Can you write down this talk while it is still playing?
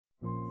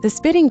The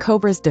spitting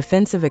cobra's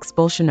defensive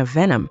expulsion of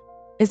venom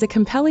is a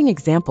compelling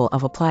example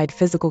of applied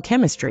physical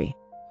chemistry.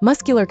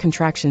 Muscular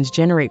contractions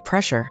generate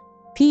pressure,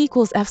 P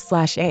equals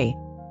F/A,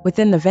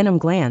 within the venom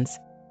glands,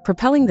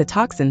 propelling the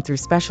toxin through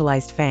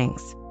specialized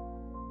fangs.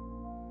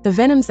 The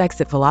venom's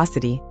exit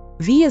velocity,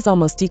 V, is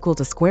almost equal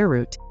to square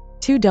root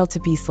 2 delta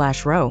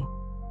P/ρ,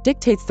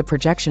 dictates the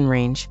projection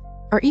range,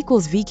 R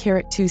equals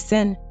V(2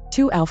 sin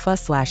 2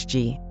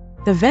 alpha/g.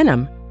 The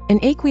venom, an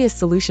aqueous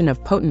solution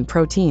of potent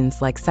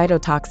proteins like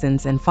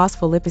cytotoxins and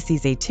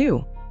phospholipases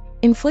A2,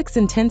 inflicts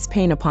intense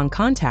pain upon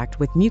contact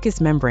with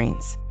mucous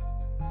membranes.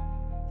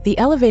 The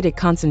elevated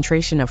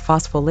concentration of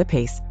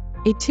phospholipase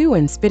A2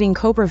 in spitting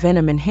cobra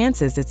venom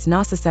enhances its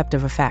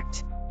nociceptive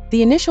effect.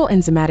 The initial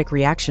enzymatic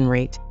reaction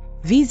rate,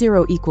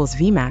 V0 equals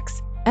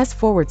Vmax,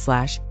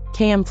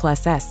 S/Km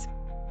plus S,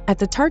 at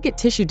the target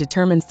tissue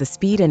determines the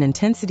speed and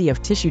intensity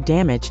of tissue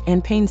damage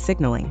and pain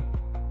signaling.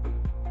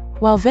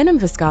 While venom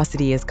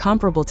viscosity is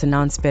comparable to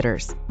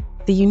non-spitters,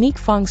 the unique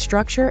fang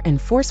structure and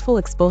forceful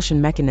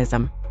expulsion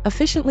mechanism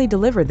efficiently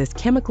deliver this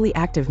chemically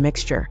active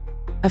mixture,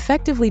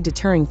 effectively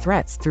deterring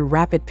threats through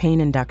rapid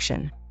pain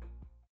induction.